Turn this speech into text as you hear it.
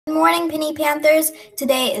Good morning, Penny Panthers.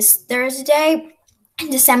 Today is Thursday,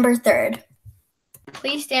 December 3rd.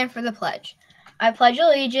 Please stand for the pledge. I pledge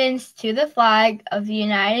allegiance to the flag of the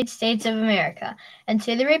United States of America and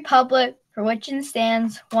to the republic for which it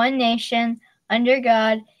stands, one nation, under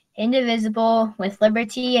God, indivisible, with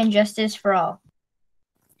liberty and justice for all.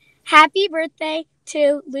 Happy birthday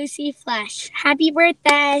to Lucy Flesh. Happy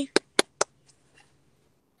birthday.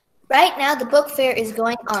 Right now, the book fair is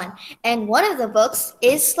going on, and one of the books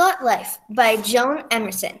is Slot Life by Joan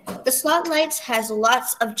Emerson. The Slot Life has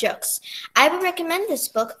lots of jokes. I would recommend this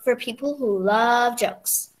book for people who love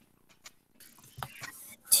jokes.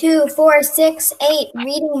 2, 4, 6, 8.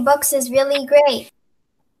 Reading books is really great.